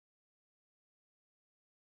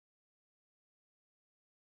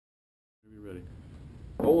Be ready.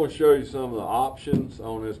 I want to show you some of the options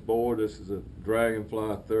on this board. This is a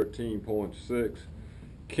Dragonfly 13.6.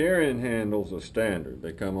 Carrying handles are standard.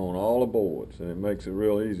 They come on all the boards, and it makes it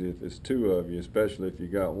real easy if it's two of you, especially if you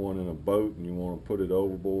got one in a boat and you want to put it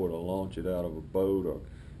overboard or launch it out of a boat or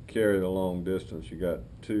carry it a long distance. You got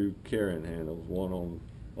two carrying handles, one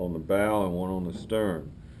on the bow and one on the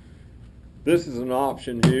stern. This is an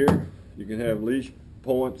option here. You can have leash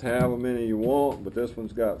points however many you want, but this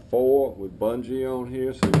one's got 4 with bungee on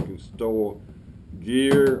here, so you can store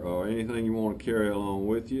gear or anything you want to carry along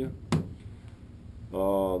with you.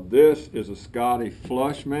 This is a Scotty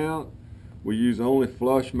flush mount. We use only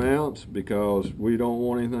flush mounts because we don't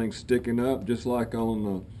want anything sticking up. Just like on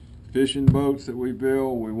the fishing boats that we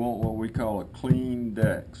build, we want what we call a clean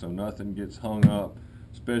deck, so nothing gets hung up,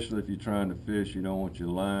 especially if you're trying to fish. You don't want your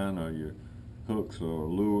line or your hooks or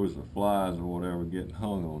lures or flies or whatever getting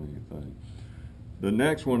hung on anything. The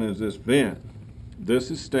next one is this vent.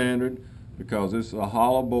 This is standard because this is a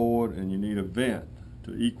hollow board and you need a vent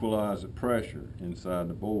to equalize the pressure inside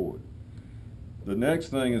the board. The next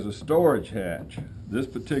thing is a storage hatch. This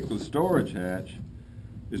particular storage hatch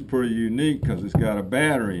is pretty unique because it's got a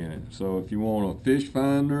battery in it. So if you want a fish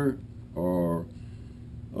finder or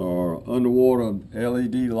underwater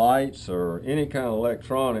LED lights or any kind of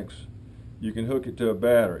electronics, you can hook it to a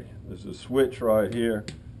battery. There's a switch right here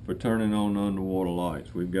for turning on underwater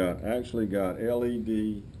lights. We've actually got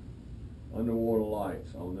LED underwater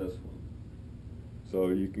lights on this one. So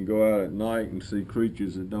you can go out at night and see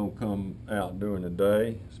creatures that don't come out during the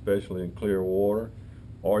day, especially in clear water.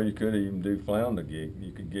 Or you could even do flounder gig.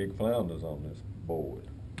 You could gig flounders on this board.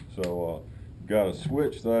 So got a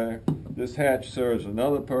switch there. This hatch serves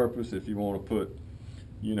another purpose if you want to put,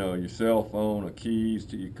 you know, your cell phone or keys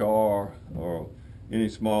to your car or any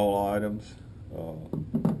small items.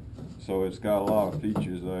 So it's got a lot of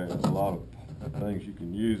features there. There's a lot of things you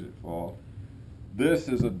can use it for. This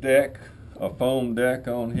is a deck, a foam deck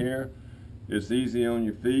on here. It's easy on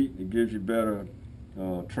your feet. It gives you better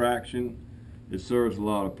traction. It serves a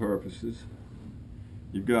lot of purposes.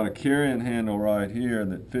 You've got a carrying handle right here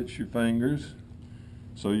that fits your fingers,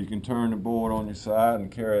 so you can turn the board on your side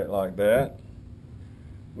and carry it like that.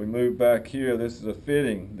 We move back here. This is a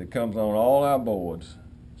fitting that comes on all our boards.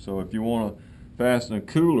 So if you want to fasten a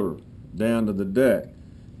cooler down to the deck,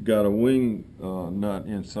 you've got a wing nut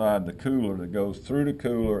inside the cooler that goes through the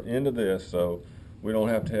cooler into this, so we don't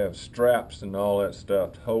have to have straps and all that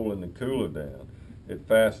stuff holding the cooler down. It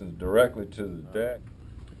fastens directly to the deck.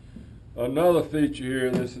 Another feature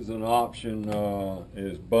here, this is an option,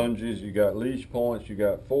 is bungees. You got leash points. You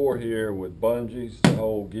got 4 here with bungees to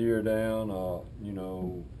hold gear down, you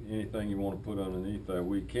know, anything you want to put underneath there.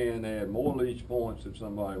 We can add more leash points if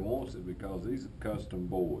somebody wants it because these are custom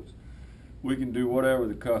boards. We can do whatever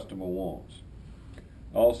the customer wants.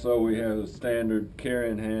 Also, we have a standard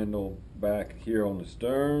carrying handle back here on the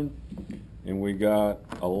stern, and we got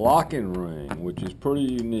a locking ring, which is pretty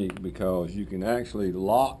unique because you can actually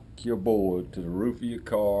lock your board to the roof of your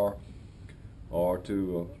car or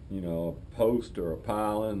to a, you know, a post or a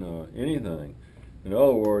piling or anything. In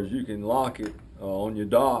other words, you can lock it on your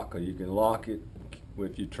dock, or you can lock it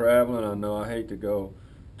if you're traveling. I know I hate to go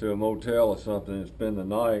to a motel or something and spend the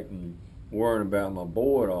night and worrying about my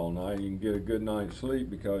board all night. You can get a good night's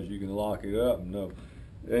sleep because you can lock it up. And no,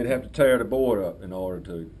 they'd have to tear the board up in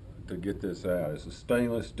order to get this out. It's a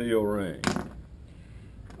stainless steel ring.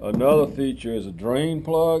 Another feature is a drain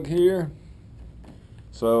plug here.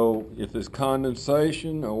 So if there's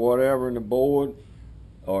condensation or whatever in the board,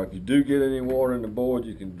 or if you do get any water in the board,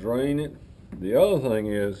 you can drain it. The other thing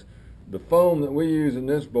is the foam that we use in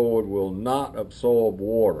this board will not absorb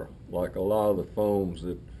water like a lot of the foams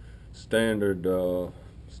that standard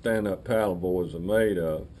stand-up paddle boards are made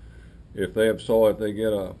of. If they absorb, if they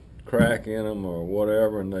get a crack in them or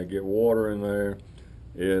whatever and they get water in there,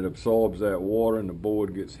 it absorbs that water and the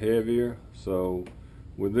board gets heavier. So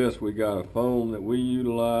with this, we got a foam that we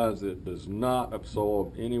utilize that does not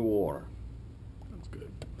absorb any water. That's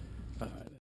good.